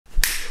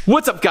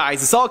What's up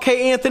guys, it's all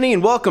K Anthony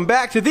and welcome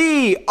back to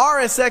the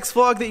RSX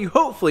vlog that you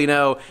hopefully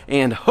know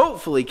and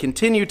hopefully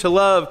continue to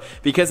love,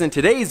 because in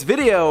today's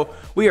video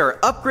we are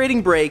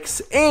upgrading brakes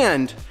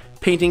and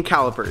painting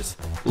calipers.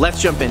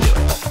 Let's jump into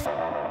it.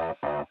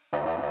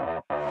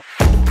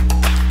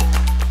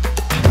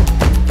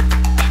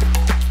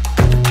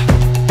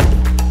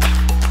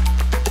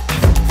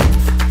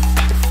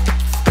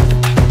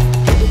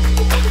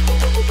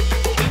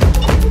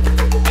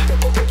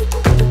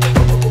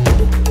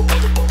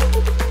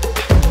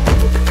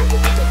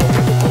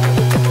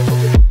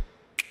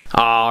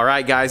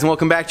 Alright guys, and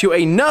welcome back to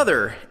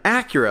another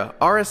Acura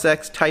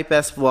RSX Type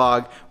S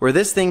vlog, where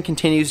this thing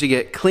continues to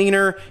get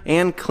cleaner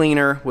and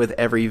cleaner with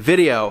every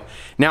video.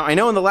 Now I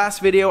know in the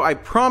last video I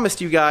promised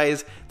you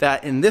guys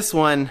that in this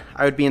one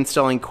I would be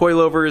installing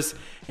coilovers,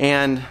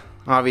 and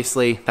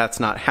obviously that's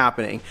not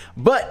happening.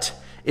 But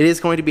it is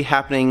going to be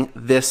happening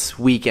this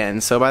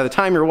weekend, so by the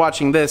time you're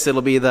watching this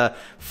it'll be the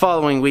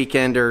following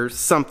weekend or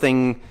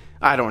something.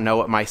 I don't know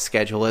what my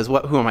schedule is.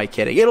 Who am I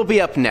kidding? It'll be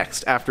up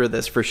next after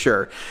this for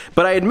sure.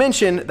 But I had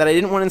mentioned that I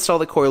didn't want to install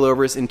the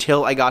coilovers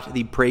until I got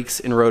the brakes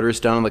and rotors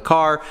done on the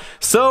car.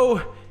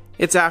 So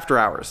it's after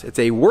hours. It's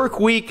a work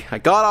week. I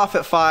got off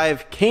at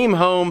 5, came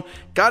home,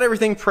 got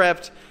everything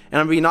prepped, and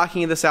I'm going to be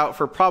knocking this out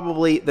for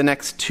probably the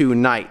next 2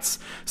 nights.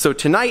 So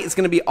tonight is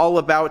going to be all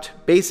about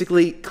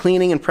basically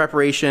cleaning and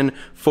preparation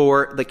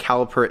for the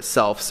caliper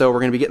itself. So we're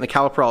going to be getting the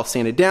caliper all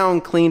sanded down,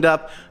 cleaned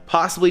up,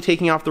 possibly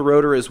taking off the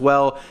rotor as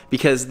well,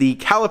 because the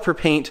caliper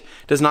paint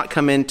does not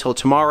come in till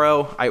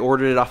tomorrow. I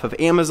ordered it off of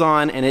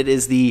Amazon, and it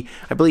is the,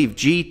 I believe,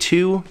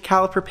 G2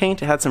 Caliper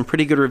Paint. It had some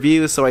pretty good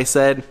reviews, so I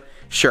said,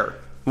 sure.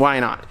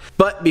 Why not?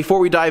 But before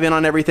we dive in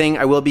on everything,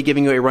 I will be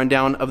giving you a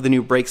rundown of the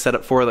new brake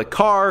setup for the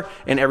car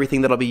and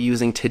everything that I'll be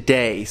using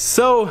today.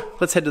 So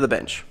let's head to the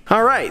bench.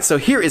 Alright, so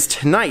here is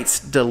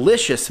tonight's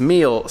delicious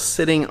meal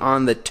sitting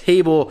on the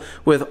table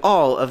with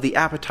all of the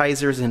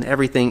appetizers and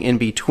everything in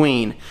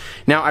between.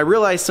 Now I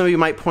realize some of you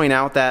might point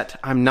out that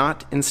I'm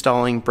not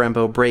installing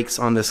Brembo brakes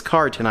on this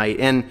car tonight,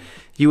 and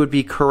you would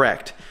be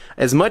correct.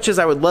 As much as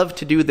I would love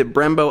to do the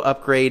Brembo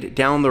upgrade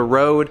down the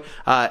road,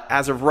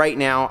 as of right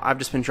now, I've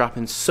just been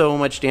dropping so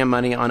much damn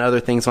money on other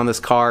things on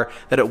this car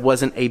that it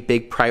wasn't a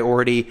big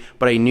priority,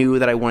 but I knew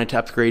that I wanted to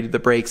upgrade the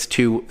brakes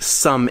to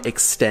some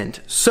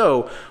extent.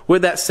 So,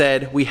 with that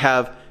said, we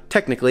have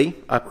technically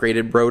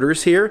upgraded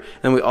rotors here,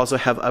 and we also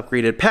have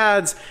upgraded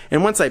pads,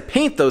 and once I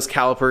paint those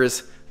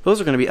calipers,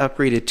 those are going to be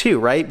upgraded too,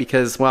 right?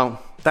 Because,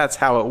 well, that's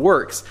how it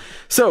works.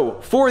 So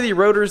for the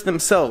rotors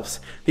themselves,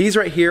 these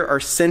right here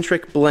are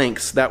Centric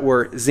blanks that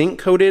were zinc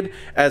coated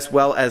as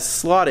well as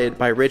slotted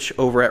by Rich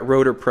over at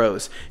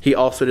Rotorpros. He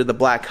also did the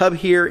black hub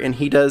here, and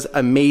he does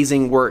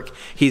amazing work.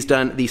 He's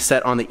done the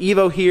set on the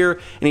Evo here,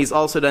 and he's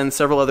also done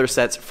several other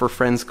sets for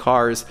friends'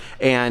 cars,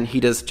 and he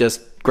does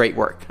just great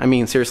work. I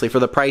mean, seriously, for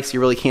the price, you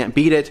really can't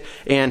beat it,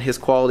 and his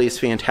quality is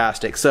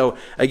fantastic. So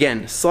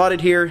again, slotted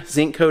here,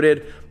 zinc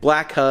coated,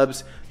 black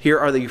hubs. Here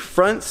are the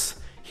fronts.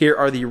 Here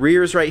are the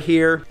rears right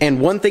here. And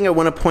one thing I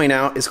want to point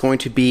out is going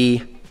to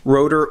be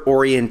rotor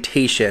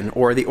orientation,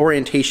 or the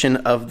orientation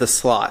of the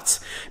slots.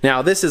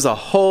 Now this is a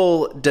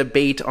whole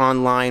debate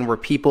online where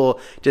people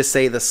just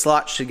say the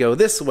slot should go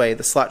this way,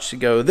 the slot should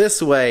go this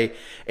way,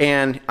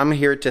 and I'm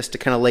here just to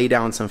kind of lay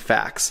down some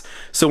facts.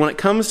 So when it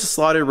comes to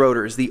slotted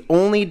rotors, the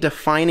only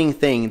defining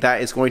thing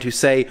that is going to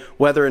say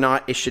whether or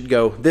not it should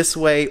go this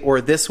way or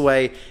this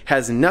way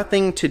has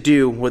nothing to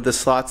do with the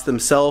slots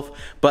themselves,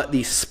 but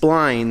the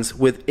splines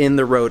within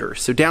the rotor.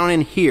 So down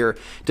in here,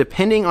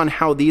 depending on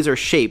how these are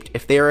shaped,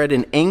 if they are at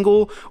an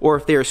angle or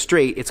if they are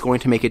straight, it's going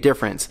to make a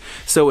difference.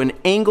 So an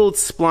angled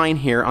spline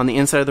here on the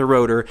inside of the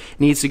rotor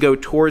needs to go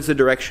towards the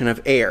direction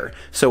of air.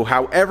 So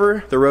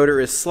however the rotor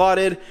is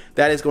slotted,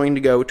 that is going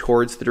to go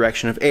towards the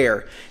direction of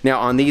air. Now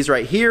on these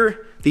right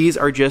here, these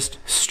are just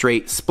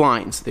straight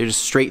splines. They're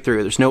just straight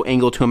through. There's no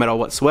angle to them at all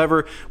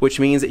whatsoever, which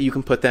means that you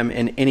can put them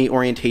in any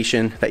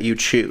orientation that you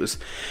choose.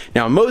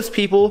 Now most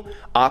people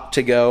opt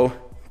to go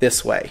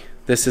this way.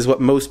 This is what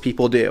most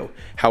people do.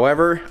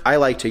 However, I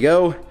like to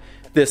go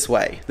this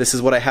way. This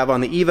is what I have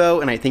on the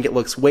Evo, and I think it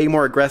looks way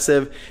more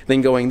aggressive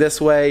than going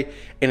this way,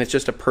 and it's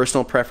just a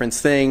personal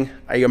preference thing.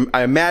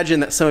 I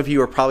imagine that some of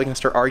you are probably going to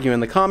start arguing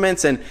in the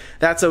comments, and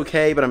that's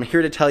okay, but I'm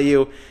here to tell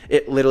you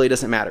it literally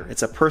doesn't matter.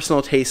 It's a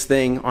personal taste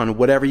thing on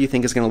whatever you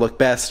think is going to look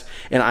best,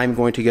 and I'm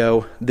going to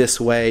go this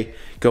way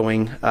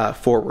going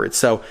forward.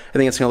 So I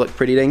think it's going to look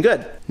pretty dang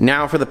good.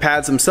 Now for the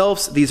pads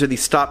themselves, these are the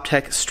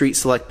Stoptech Street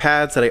Select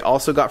pads that I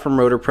also got from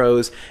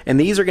Rotorpros, and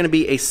these are going to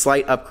be a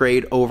slight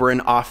upgrade over an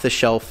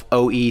off-the-shelf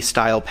OE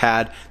style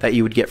pad that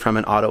you would get from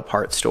an auto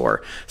parts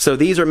store. So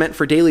these are meant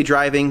for daily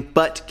driving,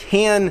 but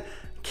can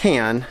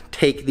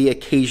take the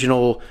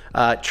occasional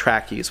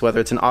track use, whether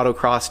it's an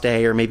autocross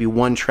day or maybe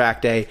one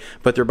track day,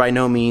 but they're by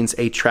no means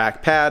a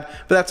track pad.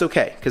 But that's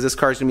okay, because this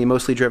car is going to be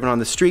mostly driven on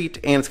the street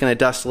and it's going to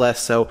dust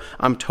less, so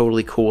I'm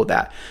totally cool with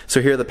that.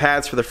 So here are the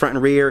pads for the front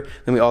and rear.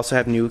 Then we also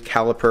have new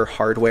caliper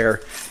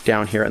hardware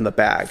down here in the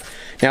bag.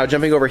 Now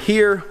jumping over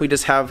here, we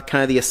just have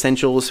kind of the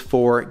essentials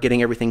for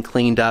getting everything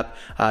cleaned up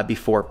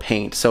before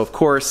paint. So of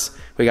course,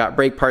 we got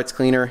brake parts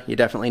cleaner. You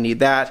definitely need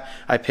that.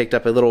 I picked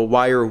up a little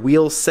wire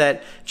wheel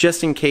set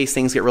just in case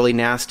things get really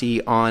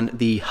nasty on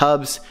the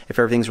hubs, if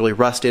everything's really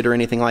rusted or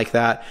anything like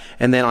that.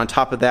 And then on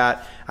top of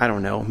that, I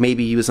don't know,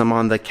 maybe use them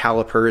on the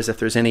calipers if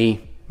there's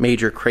any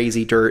major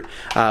crazy dirt,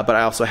 but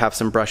I also have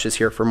some brushes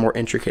here for more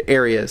intricate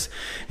areas.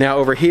 Now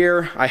over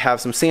here I have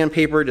some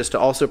sandpaper just to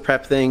also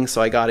prep things,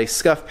 so I got a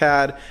scuff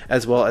pad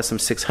as well as some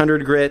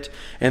 600 grit.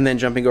 And then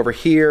jumping over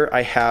here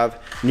I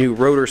have new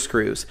rotor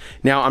screws.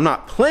 Now I'm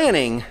not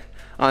planning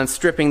on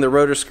stripping the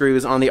rotor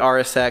screws on the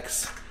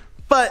RSX,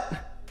 but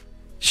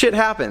shit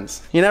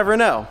happens, you never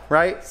know,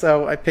 right?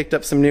 So I picked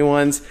up some new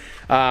ones.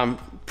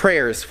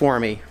 Prayers for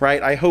me,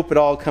 right? I hope it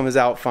all comes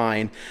out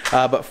fine.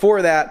 But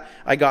for that,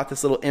 I got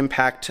this little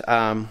impact,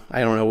 I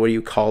don't know, what do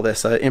you call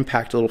this?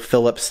 Impact little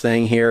Phillips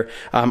thing here.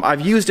 I've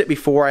used it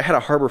before. I had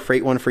a Harbor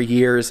Freight one for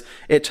years.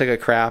 It took a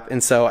crap,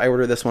 and so I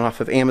ordered this one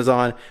off of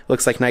Amazon.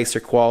 Looks like nicer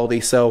quality,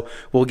 so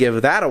we'll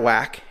give that a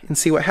whack and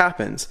see what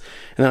happens.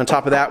 And then on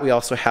top of that, we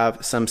also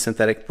have some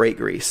synthetic brake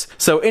grease.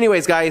 So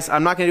anyways, guys,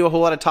 I'm not gonna do a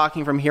whole lot of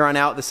talking from here on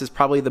out. This is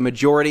probably the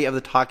majority of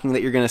the talking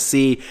that you're gonna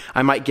see.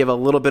 I might give a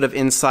little bit of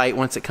insight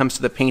once it comes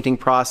to the painting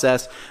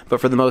process,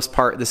 but for the most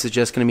part, this is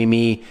just gonna be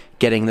me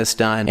getting this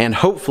done and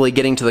hopefully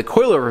getting to the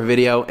coilover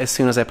video as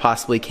soon as I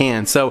possibly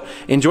can. So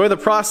enjoy the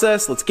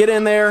process, let's get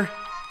in there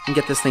and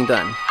get this thing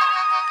done.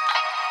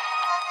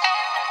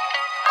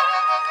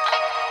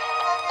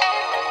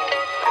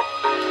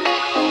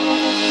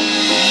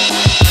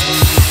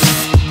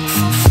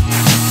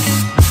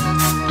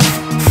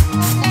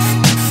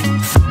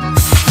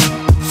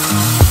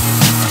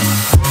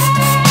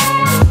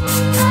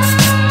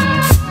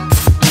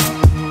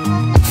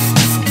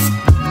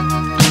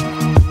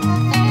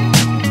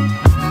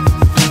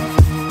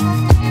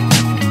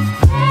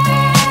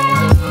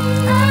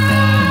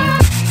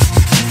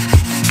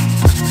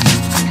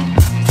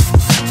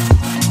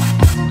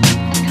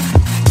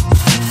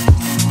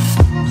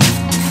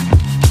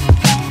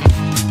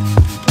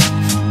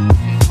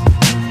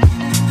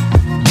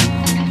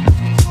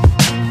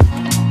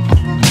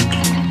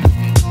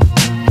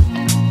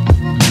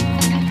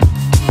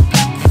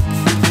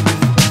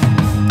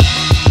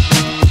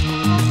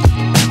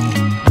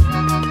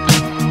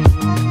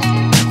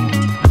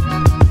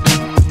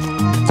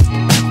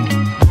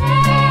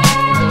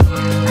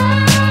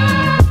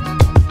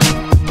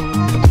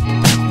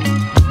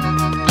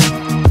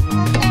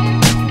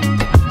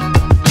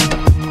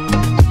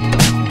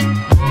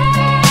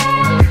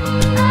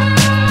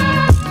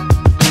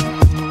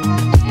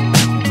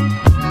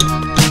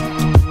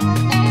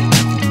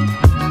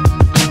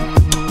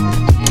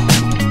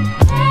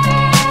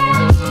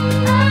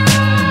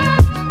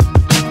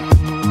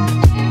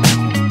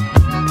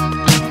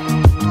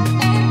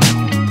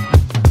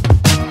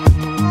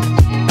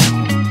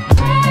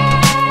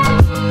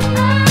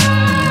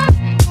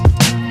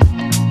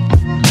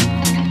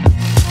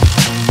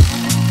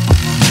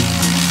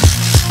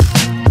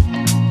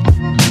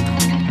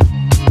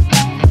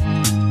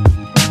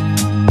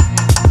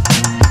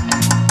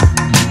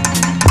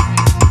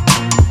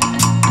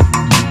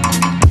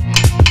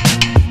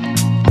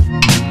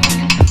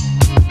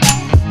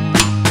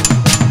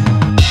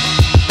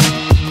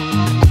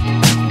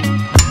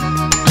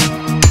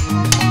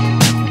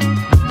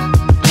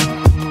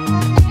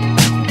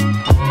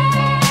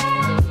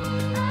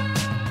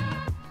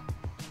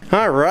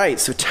 Alright,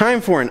 so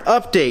time for an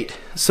update.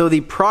 So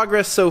the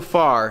progress so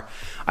far,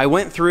 I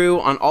went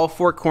through on all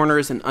four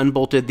corners and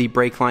unbolted the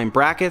brake line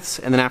brackets,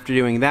 and then after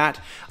doing that,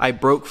 I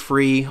broke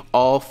free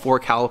all four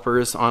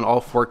calipers on all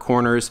four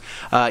corners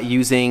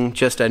using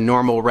just a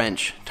normal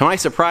wrench. To my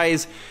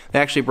surprise, they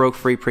actually broke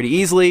free pretty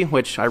easily,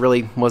 which I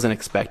really wasn't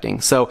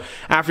expecting. So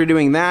after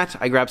doing that,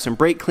 I grabbed some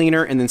brake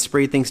cleaner and then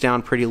sprayed things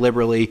down pretty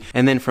liberally.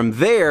 And then from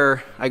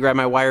there, I grabbed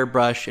my wire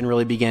brush and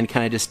really began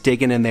kind of just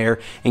digging in there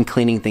and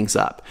cleaning things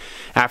up.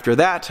 After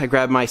that, I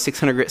grabbed my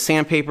 600 grit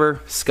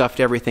sandpaper, scuffed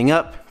everything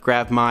up,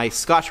 grabbed my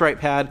Scotch-Brite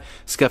pad,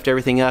 scuffed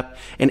everything up,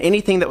 and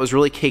anything that was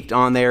really caked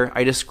on there,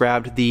 I just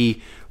grabbed the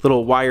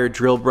little wire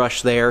drill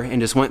brush there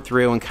and just went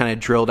through and kind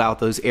of drilled out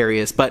those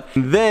areas. But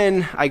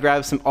then I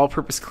grabbed some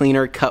all-purpose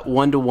cleaner, cut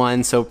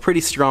 1-to-1, so pretty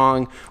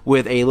strong,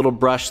 with a little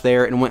brush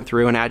there, and went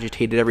through and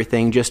agitated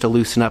everything just to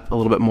loosen up a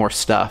little bit more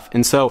stuff.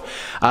 And so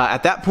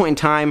at that point in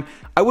time,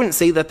 I wouldn't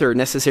say that they're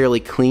necessarily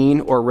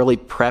clean or really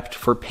prepped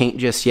for paint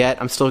just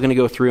yet. I'm still gonna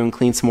go through and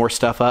clean some more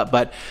stuff up,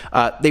 but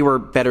they were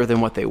better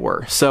than what they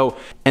were. So,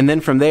 and then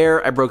from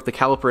there, I broke the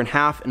caliper in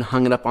half and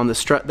hung it up on the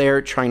strut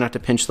there, trying not to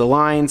pinch the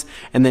lines,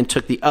 and then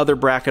took the other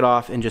bracket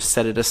off and just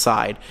set it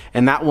aside.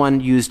 And that one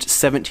used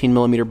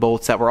 17mm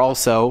bolts that were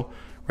also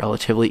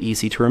relatively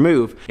easy to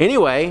remove.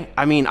 Anyway,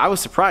 I mean, I was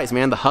surprised,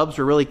 man. The hubs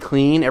were really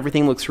clean.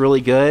 Everything looks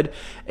really good.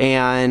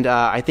 And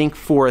I think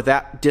for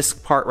that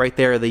disc part right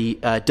there, the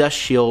dust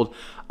shield,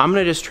 I'm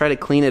going to just try to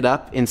clean it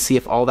up and see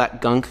if all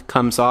that gunk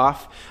comes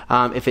off.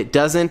 If it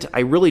doesn't,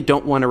 I really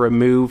don't want to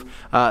remove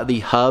the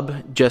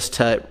hub just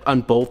to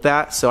unbolt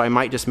that, so I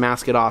might just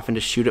mask it off and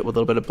just shoot it with a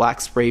little bit of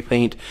black spray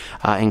paint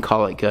and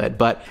call it good.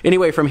 But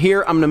anyway, from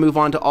here, I'm going to move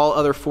on to all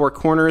other four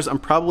corners. I'm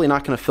probably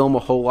not going to film a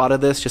whole lot of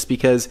this just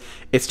because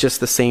it's just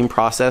the same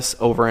process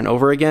over and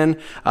over again.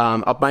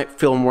 I might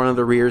film one of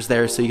the rears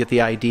there so you get the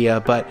idea,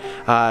 but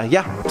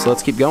yeah, so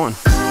let's keep going.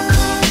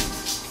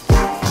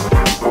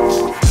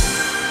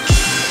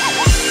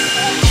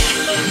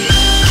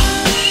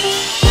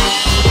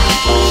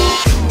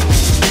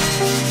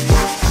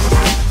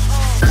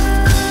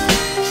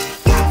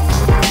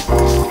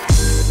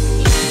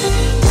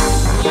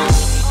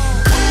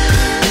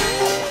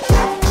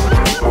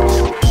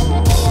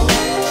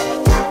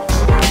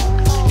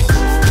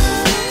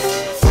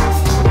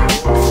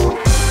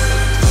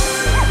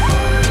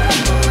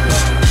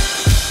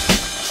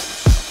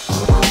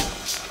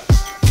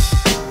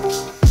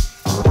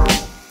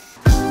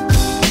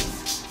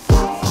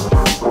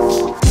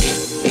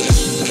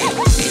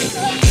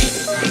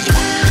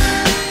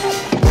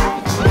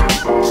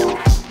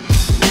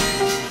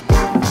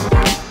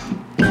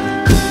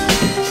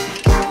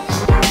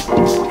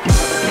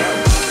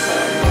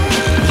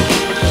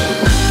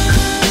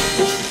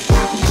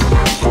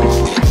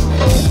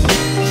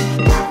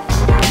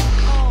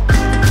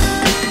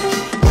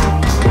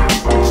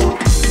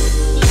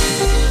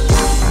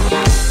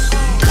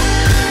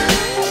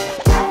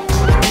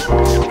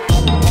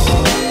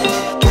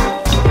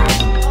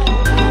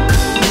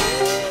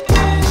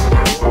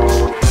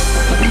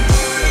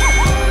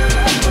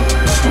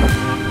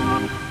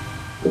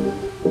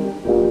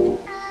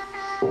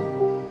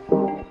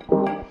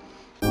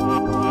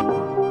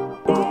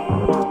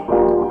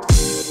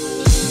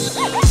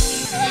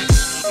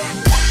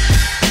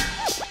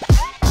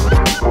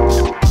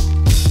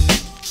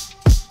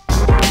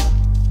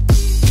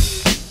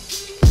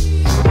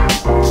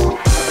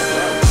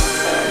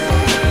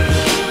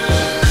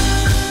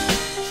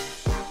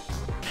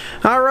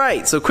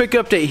 Alright, so quick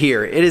update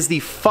here. It is the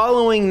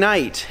following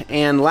night,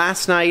 and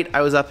last night I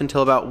was up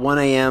until about 1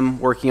 a.m.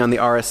 working on the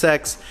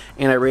RSX,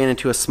 and I ran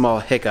into a small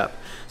hiccup.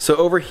 So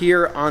over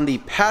here on the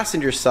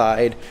passenger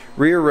side,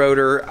 rear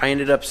rotor, I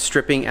ended up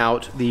stripping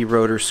out the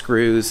rotor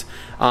screws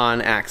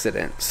on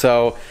accident.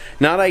 So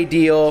not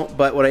ideal,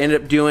 but what I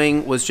ended up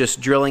doing was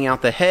just drilling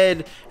out the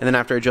head, and then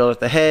after I drilled out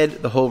the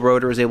head, the whole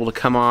rotor was able to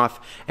come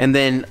off, and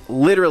then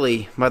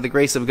literally, by the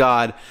grace of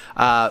God,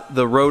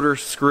 the rotor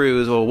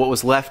screws, or what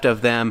was left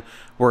of them,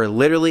 were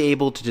literally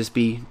able to just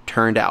be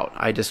turned out.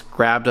 I just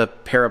grabbed a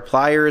pair of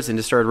pliers and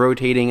just started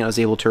rotating, and I was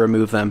able to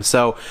remove them.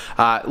 So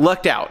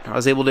lucked out. I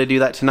was able to do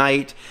that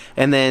tonight,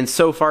 and then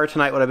so far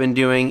tonight what I've been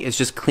doing is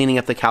just cleaning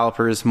up the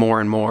calipers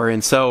more and more.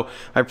 And so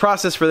my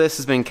process for this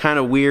has been kind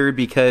of weird,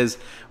 because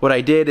what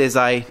I did is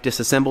I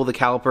disassembled the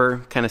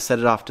caliper, kind of set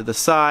it off to the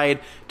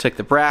side, took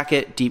the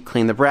bracket, deep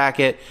cleaned the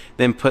bracket,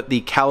 then put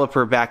the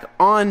caliper back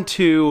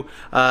onto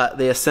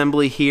the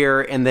assembly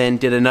here, and then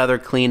did another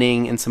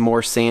cleaning and some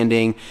more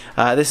sanding.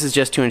 This is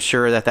just to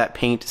ensure that that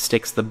paint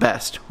sticks the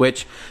best,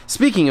 which,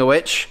 speaking of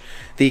which,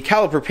 the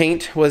caliper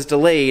paint was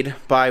delayed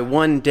by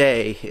 1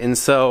 day, and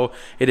so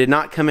it did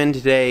not come in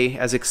today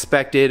as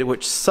expected,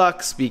 which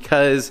sucks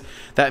because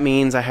that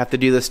means I have to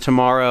do this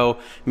tomorrow,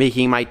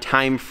 making my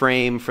time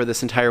frame for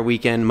this entire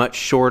weekend much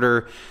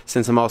shorter,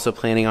 since I'm also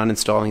planning on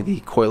installing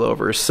the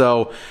coilovers.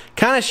 So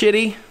kind of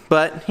shitty,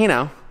 but you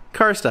know,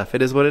 car stuff,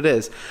 it is what it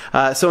is.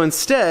 So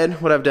instead,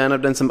 what I've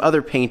done some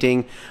other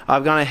painting.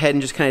 I've gone ahead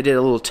and just kind of did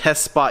a little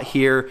test spot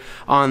here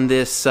on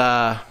this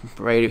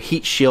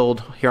heat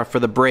shield here for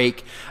the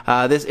brake.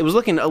 It was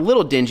looking a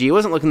little dingy. It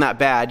wasn't looking that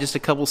bad, just a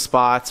couple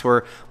spots where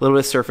a little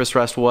bit of surface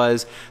rust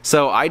was.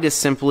 So I just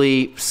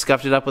simply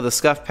scuffed it up with a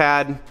scuff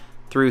pad,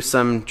 threw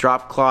some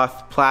drop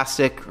cloth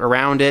plastic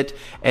around it,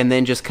 and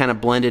then just kind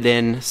of blended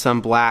in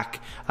some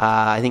black,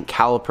 I think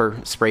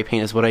caliper spray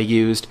paint is what I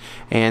used,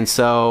 and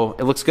so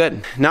it looks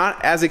good.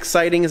 Not as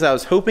exciting as I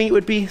was hoping it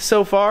would be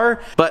so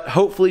far, but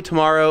hopefully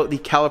tomorrow the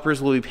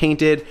calipers will be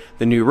painted,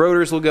 the new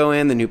rotors will go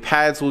in, the new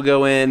pads will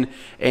go in,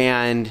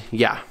 and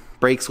yeah,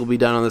 brakes will be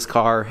done on this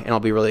car, and I'll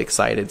be really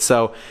excited.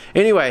 So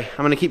anyway,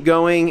 I'm gonna keep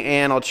going,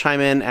 and I'll chime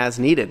in as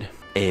needed.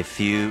 A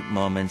few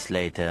moments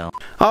later.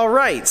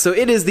 Alright, so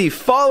it is the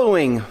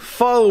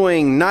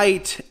following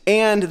night,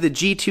 and the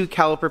G2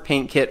 Caliper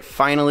Paint Kit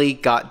finally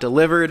got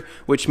delivered,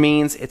 which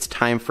means it's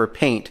time for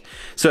paint.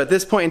 So at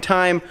this point in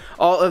time,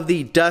 all of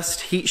the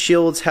dust heat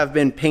shields have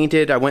been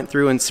painted. I went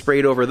through and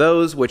sprayed over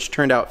those, which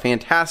turned out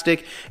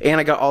fantastic, and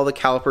I got all the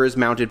calipers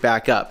mounted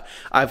back up.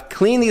 I've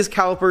cleaned these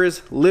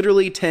calipers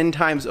literally 10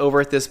 times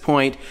over at this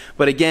point,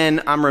 but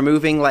again, I'm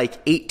removing like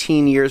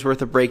 18 years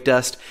worth of brake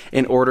dust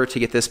in order to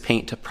get this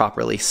paint to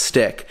properly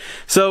stick.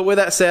 So with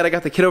that said, I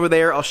got the kit over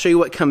there. I'll show you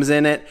what comes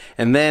in it,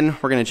 and then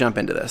we're gonna jump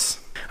into this.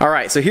 All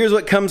right, so here's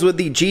what comes with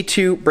the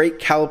G2 brake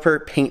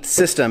caliper paint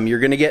system. You're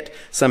gonna get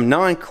some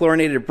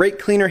non-chlorinated brake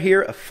cleaner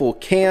here, a full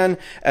can,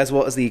 as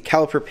well as the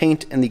caliper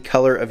paint in the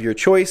color of your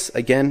choice.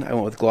 Again, I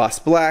went with gloss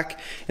black,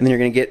 and then you're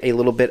gonna get a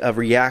little bit of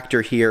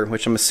reactor here,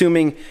 which I'm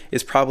assuming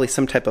is probably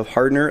some type of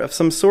hardener of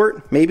some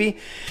sort, maybe.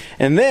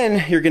 And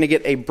then you're gonna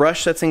get a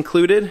brush that's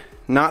included.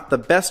 Not the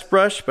best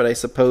brush, but I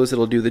suppose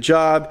it'll do the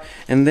job.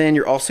 And then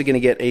you're also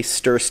gonna get a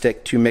stir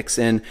stick to mix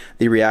in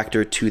the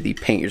reactor to the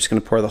paint. You're just gonna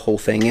pour the whole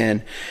thing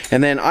in.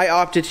 And then I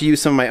opted to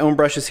use some of my own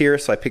brushes here,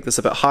 so I picked this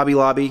up at Hobby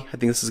Lobby. I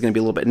think this is gonna be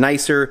a little bit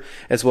nicer,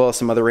 as well as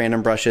some other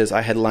random brushes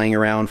I had lying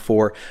around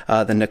for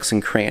the nooks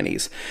and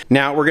crannies.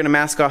 Now we're gonna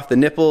mask off the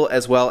nipple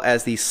as well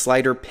as the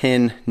slider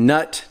pin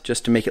nut,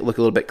 just to make it look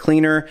a little bit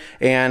cleaner.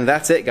 And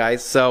that's it,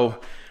 guys. So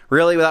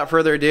really, without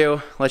further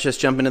ado, let's just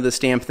jump into this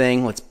damn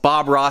thing. Let's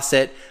Bob Ross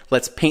it.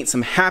 Let's paint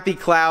some happy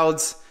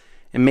clouds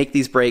and make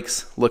these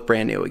brakes look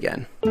brand new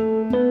again.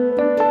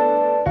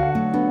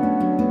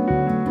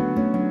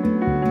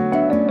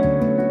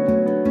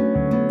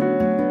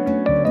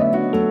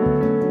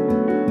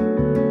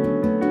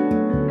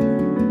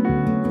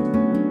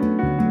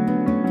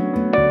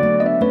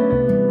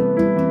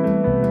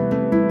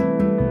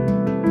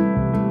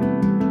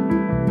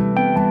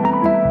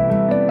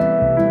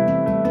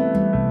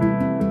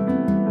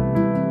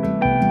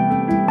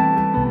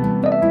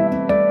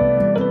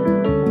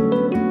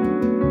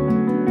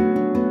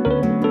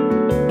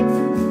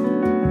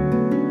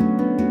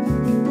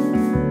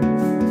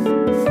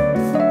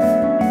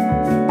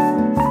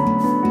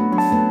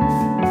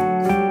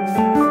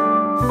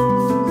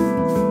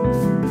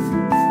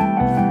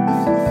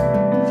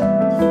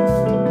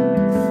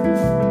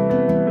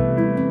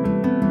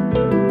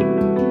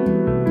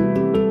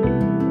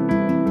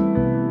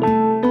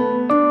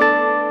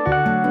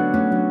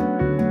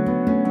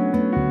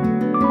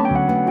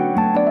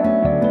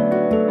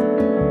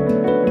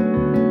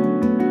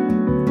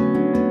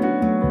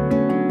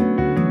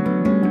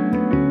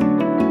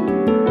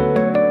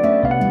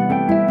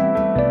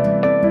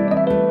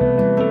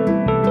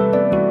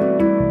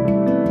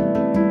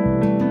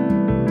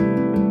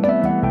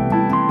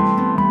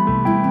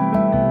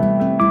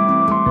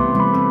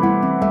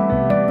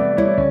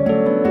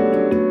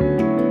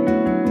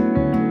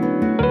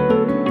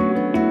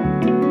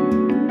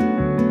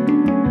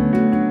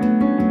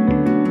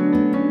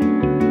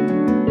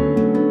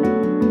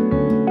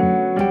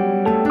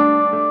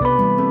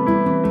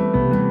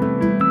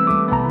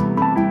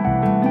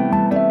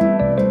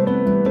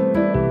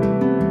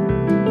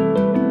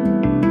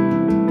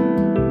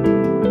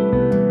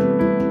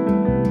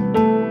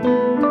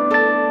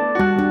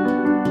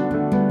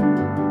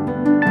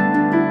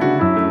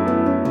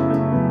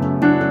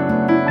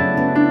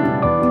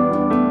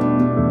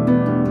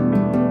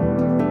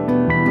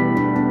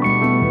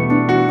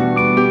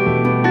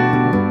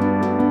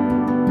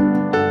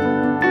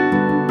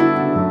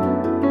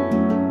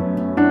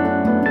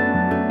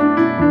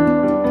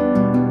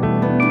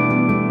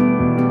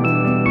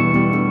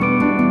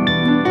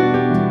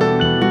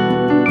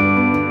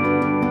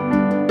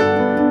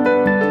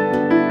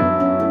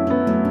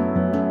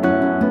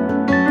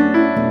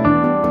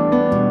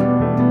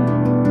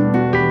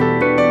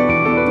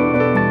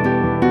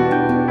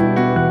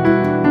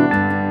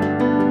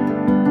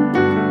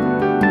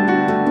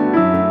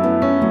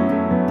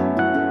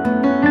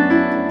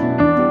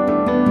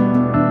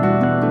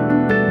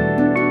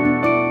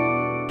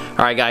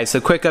 Alright guys,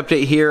 so quick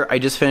update here. I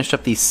just finished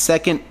up the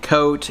second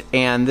coat,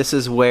 and this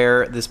is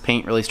where this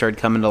paint really started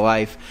coming to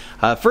life.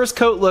 First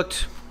coat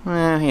looked,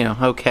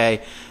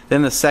 okay.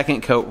 Then the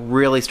second coat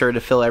really started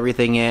to fill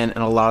everything in,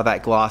 and a lot of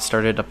that gloss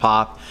started to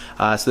pop.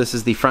 So this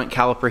is the front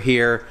caliper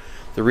here.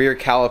 The rear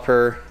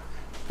caliper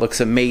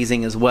looks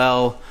amazing as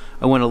well.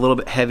 I went a little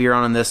bit heavier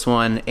on this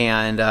one,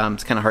 and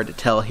it's kind of hard to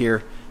tell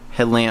here.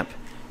 Headlamp,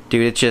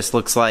 dude, it just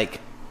looks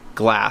like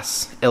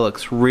glass. It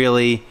looks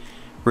really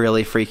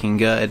freaking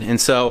good. And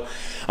so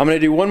I'm gonna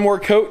do one more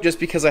coat just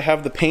because I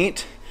have the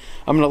paint.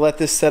 I'm gonna let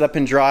this set up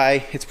and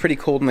dry. It's pretty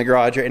cold in the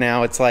garage right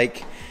now. It's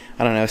like,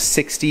 I don't know,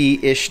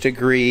 60-ish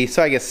degrees,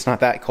 so I guess it's not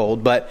that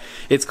cold, but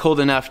it's cold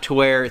enough to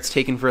where it's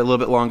taken for a little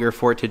bit longer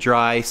for it to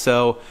dry.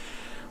 So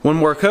one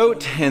more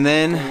coat and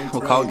then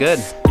we'll call it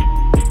good.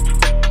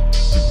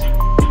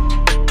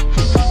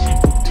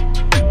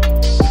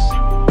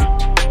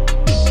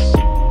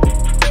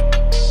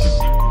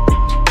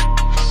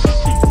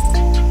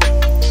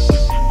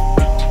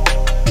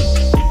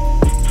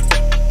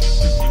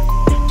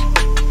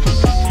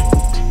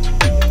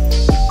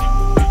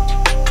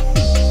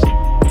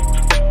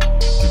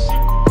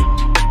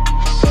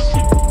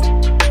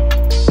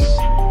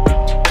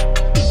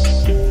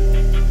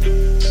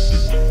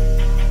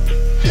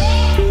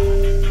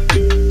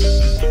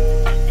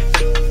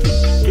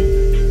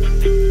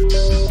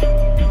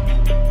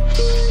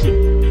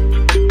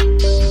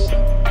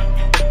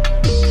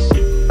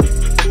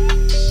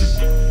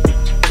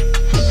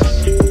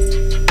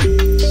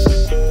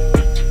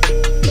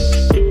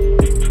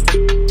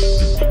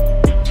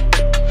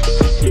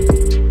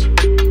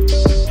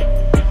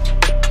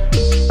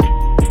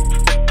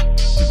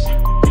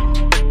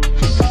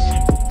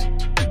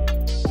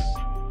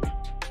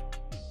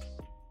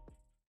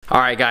 All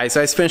right, guys,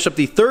 so I just finished up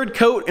the third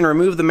coat and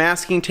removed the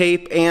masking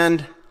tape,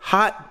 and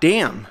hot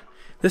damn,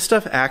 this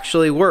stuff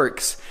actually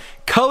works.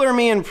 Color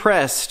me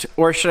impressed,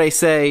 or should I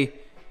say,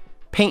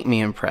 paint me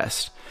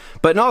impressed.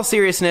 But in all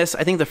seriousness,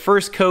 I think the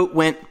first coat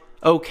went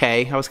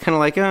okay. I was kind of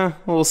like, well,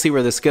 we'll see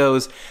where this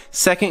goes.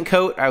 Second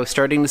coat, I was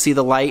starting to see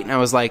the light, and I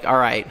was like, all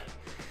right,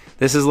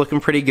 this is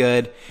looking pretty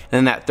good. And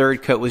then that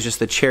third coat was just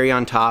the cherry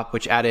on top,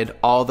 which added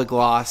all the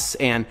gloss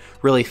and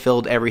really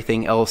filled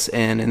everything else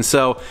in. And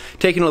so,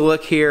 taking a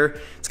look here,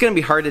 it's gonna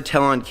be hard to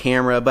tell on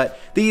camera, but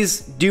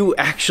these do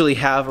actually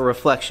have a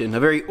reflection, a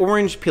very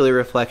orange peely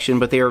reflection,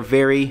 but they are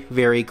very,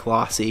 very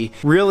glossy.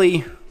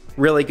 Really,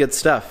 really good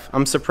stuff.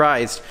 I'm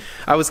surprised.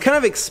 I was kind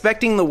of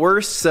expecting the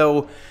worst,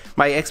 so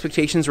my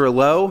expectations were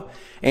low,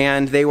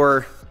 and they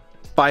were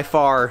by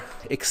far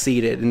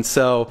exceeded. And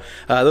so,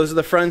 those are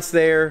the fronts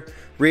there.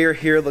 Rear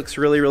here looks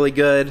really, really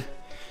good.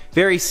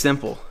 Very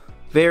simple.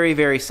 Very,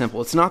 very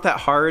simple. It's not that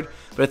hard,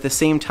 but at the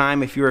same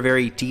time, if you're a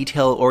very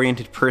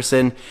detail-oriented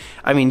person,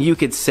 I mean, you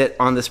could sit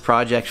on this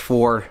project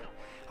for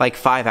like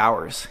 5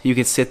 hours. You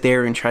could sit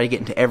there and try to get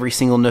into every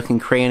single nook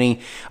and cranny.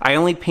 I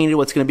only painted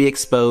what's going to be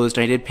exposed.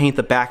 I did paint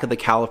the back of the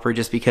caliper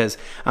just because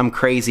I'm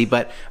crazy,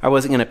 but I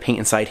wasn't going to paint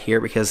inside here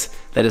because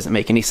that doesn't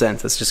make any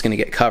sense. That's just going to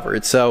get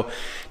covered. So,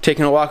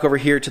 taking a walk over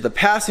here to the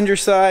passenger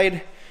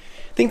side.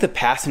 I think the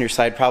passenger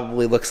side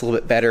probably looks a little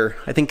bit better.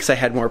 I think because I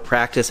had more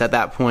practice at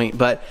that point,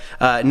 but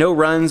no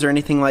runs or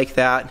anything like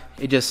that.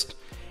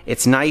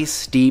 It's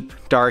nice, deep,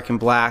 dark, and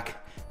black.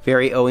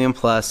 Very OEM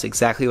plus,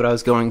 exactly what I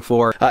was going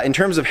for. In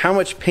terms of how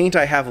much paint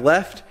I have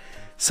left,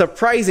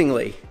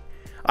 surprisingly,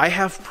 I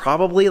have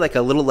probably like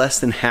a little less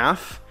than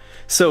half.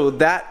 So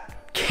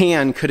that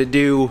can could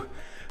do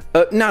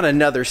not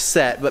another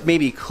set, but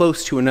maybe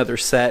close to another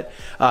set,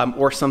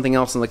 or something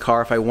else in the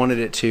car if I wanted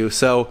it to.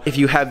 So if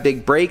you have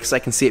big brakes, I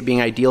can see it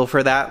being ideal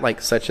for that,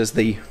 like such as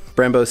the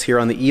Brembos here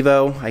on the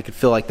Evo. I could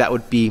feel like that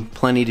would be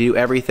plenty to do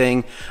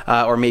everything,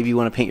 or maybe you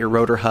want to paint your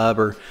rotor hub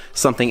or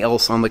something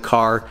else on the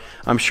car.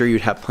 I'm sure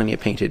you'd have plenty of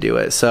paint to do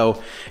it.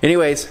 So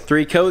anyways,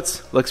 3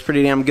 coats, looks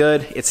pretty damn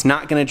good. It's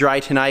not going to dry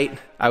tonight.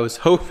 I was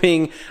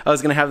hoping I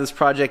was going to have this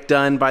project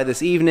done by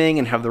this evening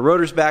and have the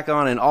rotors back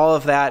on and all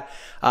of that,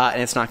 and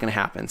it's not going to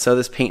happen. So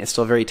this paint is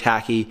still very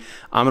tacky.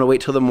 I'm going to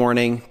wait till the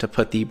morning to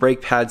put the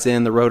brake pads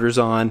in, the rotors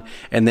on,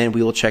 and then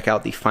we will check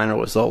out the final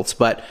results.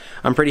 But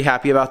I'm pretty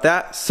happy about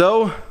that.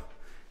 So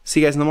see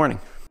you guys in the morning.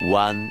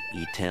 One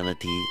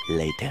eternity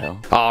later.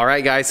 All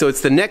right, guys, so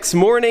it's the next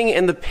morning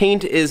and the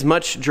paint is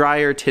much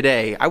drier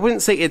today. I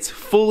wouldn't say it's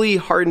fully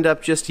hardened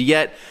up just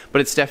yet,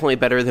 but it's definitely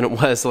better than it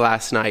was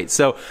last night.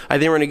 So I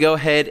think we're gonna go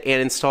ahead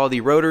and install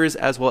the rotors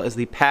as well as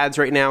the pads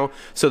right now.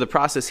 So the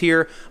process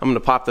here, I'm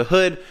gonna pop the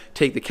hood,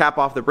 take the cap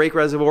off the brake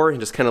reservoir and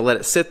just kind of let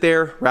it sit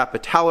there, wrap a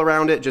towel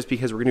around it just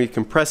because we're gonna be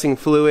compressing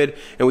fluid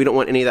and we don't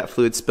want any of that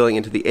fluid spilling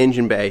into the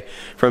engine bay.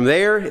 From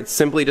there, it's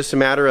simply just a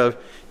matter of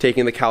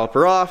taking the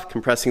caliper off,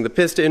 compressing the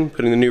piston,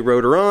 putting the new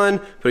rotor on,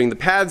 putting the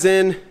pads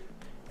in,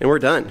 and we're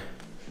done.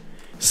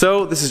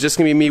 So this is just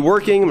gonna be me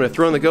working. I'm gonna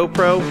throw on the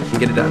GoPro and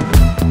get it done.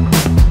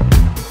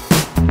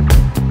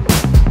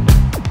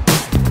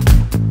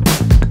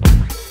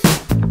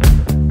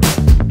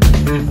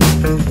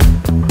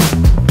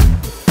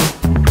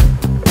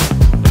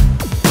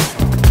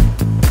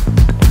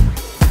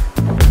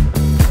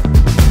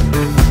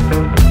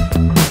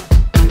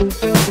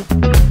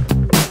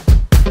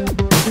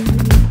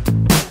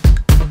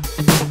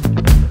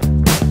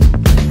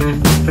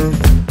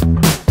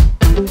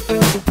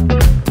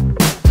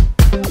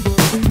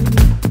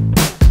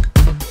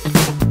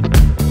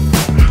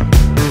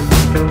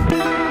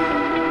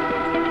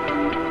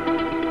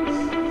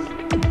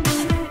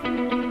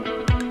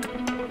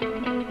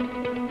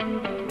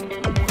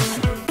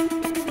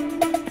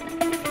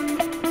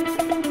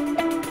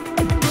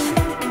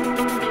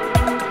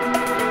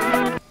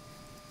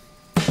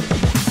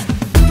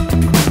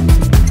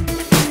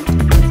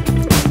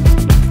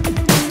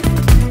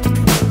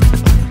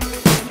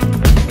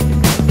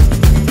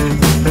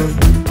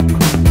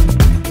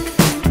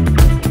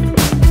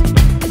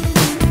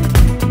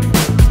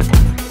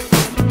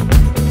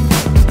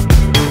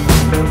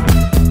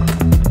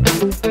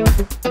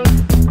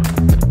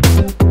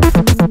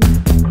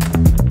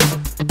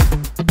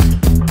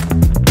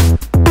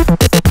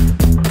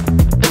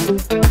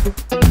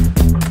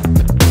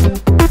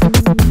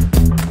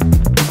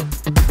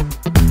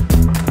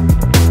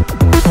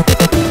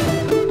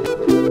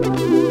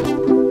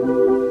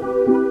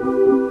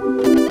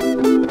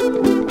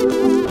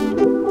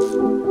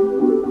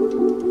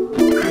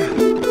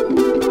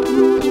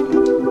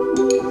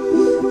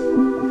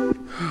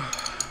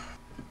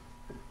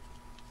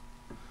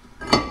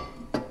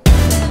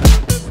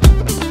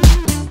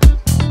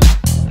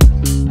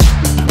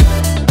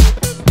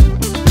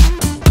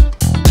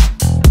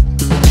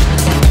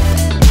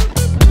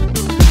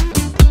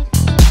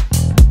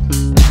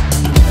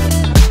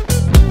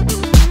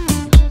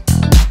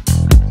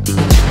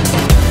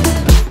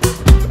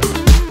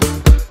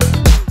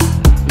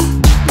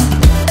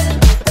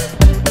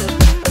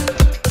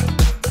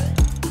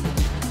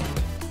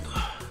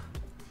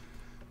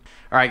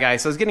 Alright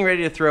guys, so I was getting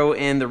ready to throw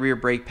in the rear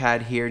brake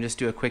pad here and just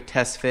do a quick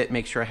test fit,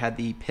 make sure I had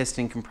the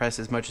piston compressed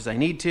as much as I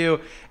need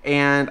to,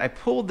 and I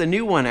pulled the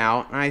new one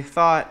out and I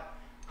thought,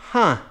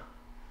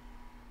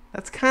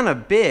 that's kind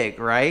of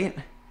big, right?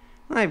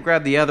 And I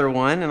grabbed the other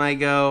one and I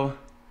go,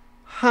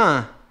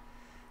 that's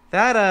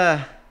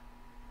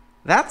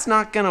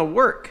not gonna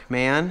work,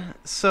 man.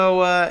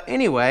 So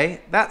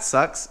anyway, that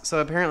sucks. So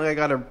apparently I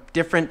got a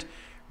different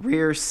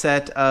rear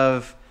set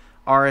of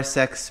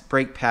RSX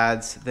brake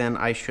pads than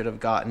I should have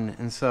gotten.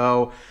 And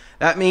so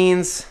that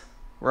means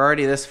we're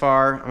already this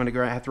far. I'm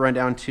gonna have to run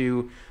down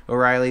to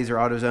O'Reilly's or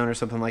AutoZone or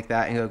something like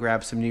that and go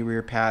grab some new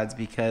rear pads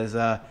because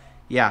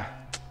yeah,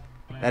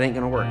 that ain't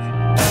gonna work.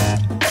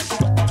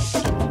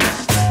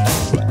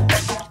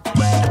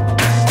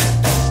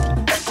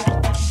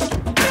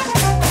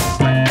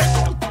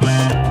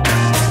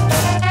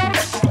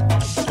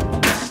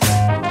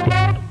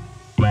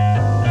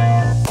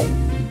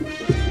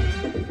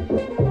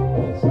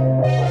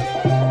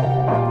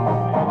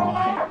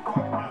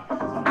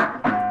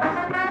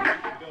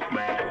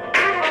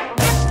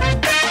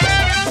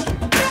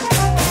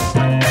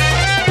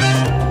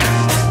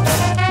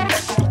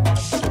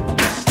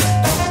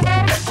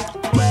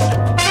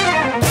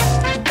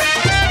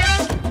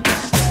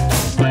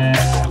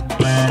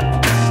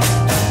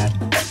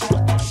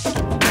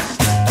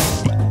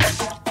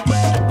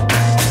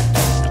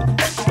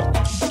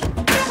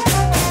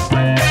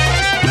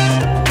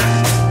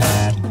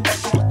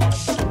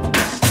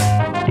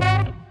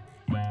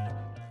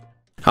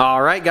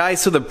 Alright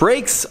guys, so the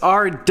brakes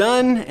are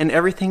done and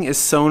everything is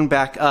sewn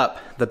back up.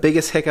 The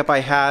biggest hiccup I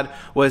had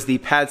was the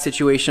pad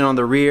situation on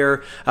the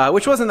rear,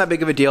 which wasn't that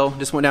big of a deal.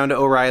 Just went down to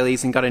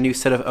O'Reilly's and got a new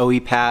set of OE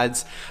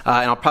pads,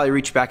 and I'll probably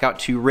reach back out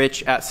to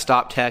Rich at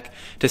Stoptech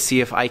to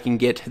see if I can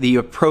get the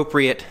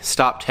appropriate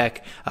Stoptech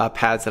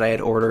pads that I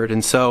had ordered,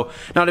 and so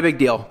not a big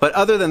deal. But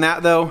other than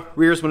that though,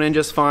 rears went in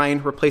just fine,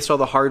 replaced all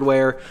the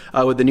hardware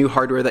with the new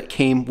hardware that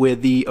came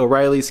with the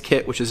O'Reilly's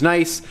kit, which is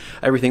nice.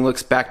 Everything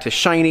looks back to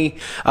shiny.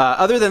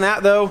 Other than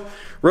that though,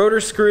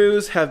 rotor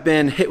screws have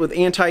been hit with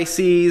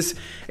anti-seize,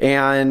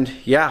 and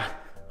yeah,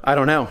 I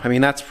don't know. I mean,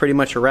 that's pretty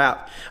much a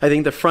wrap. I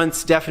think the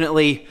fronts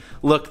definitely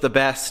look the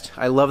best.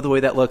 I love the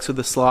way that looks with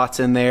the slots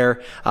in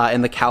there,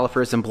 and the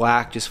calipers in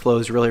black just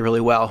flows really, really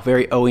well.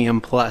 Very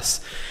OEM plus.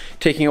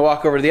 Taking a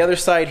walk over to the other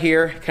side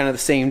here, kind of the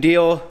same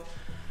deal.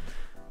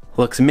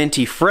 Looks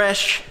minty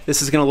fresh.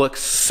 This is gonna look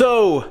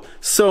so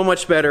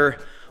much better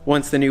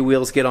once the new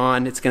wheels get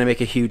on. It's gonna make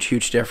a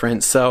huge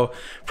difference. So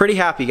pretty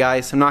happy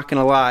guys, I'm not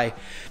gonna lie.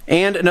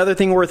 And another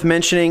thing worth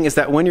mentioning is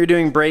that when you're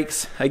doing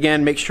brakes,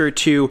 again, make sure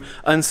to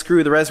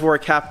unscrew the reservoir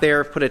cap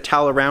there, put a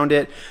towel around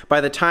it.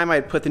 By the time I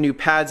had put the new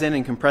pads in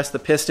and compressed the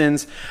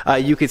pistons,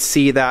 you could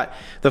see that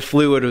the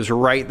fluid was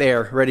right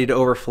there, ready to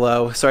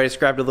overflow. So I just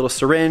grabbed a little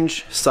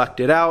syringe, sucked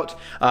it out,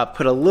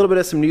 put a little bit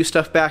of some new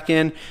stuff back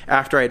in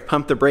after I had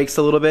pumped the brakes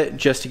a little bit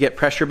just to get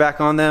pressure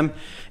back on them,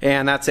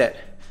 and that's it.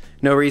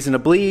 No reason to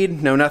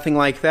bleed, no nothing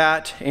like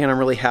that, and I'm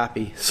really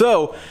happy.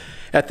 So,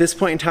 at this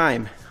point in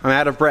time, I'm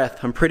out of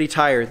breath, I'm pretty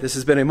tired. This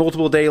has been a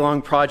multiple day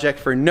long project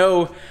for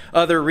no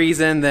other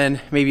reason than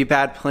maybe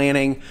bad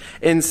planning.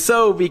 And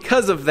so,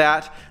 because of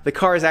that, the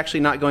car is actually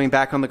not going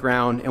back on the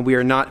ground, and we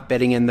are not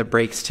bedding in the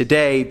brakes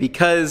today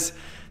because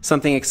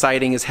something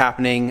exciting is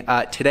happening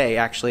today,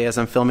 actually, as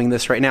I'm filming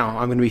this right now.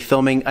 I'm gonna be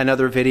filming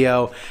another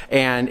video,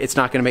 and it's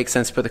not gonna make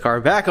sense to put the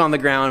car back on the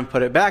ground,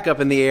 put it back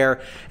up in the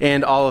air,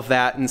 and all of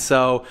that. And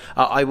so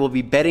I will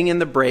be bedding in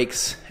the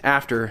brakes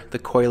after the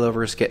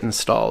coilovers get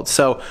installed.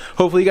 So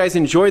hopefully you guys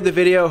enjoyed the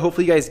video.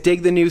 Hopefully you guys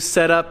dig the new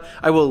setup.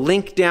 I will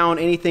link down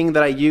anything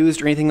that I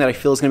used or anything that I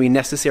feel is gonna be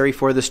necessary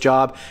for this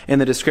job in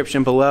the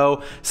description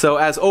below. So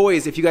as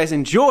always, if you guys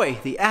enjoy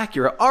the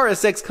Acura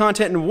RSX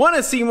content and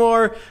wanna see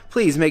more,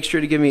 please make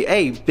sure to give me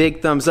a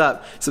big thumbs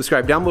up.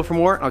 Subscribe down below for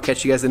more. I'll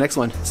catch you guys in the next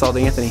one.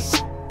 Salty Anthony.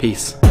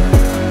 Peace.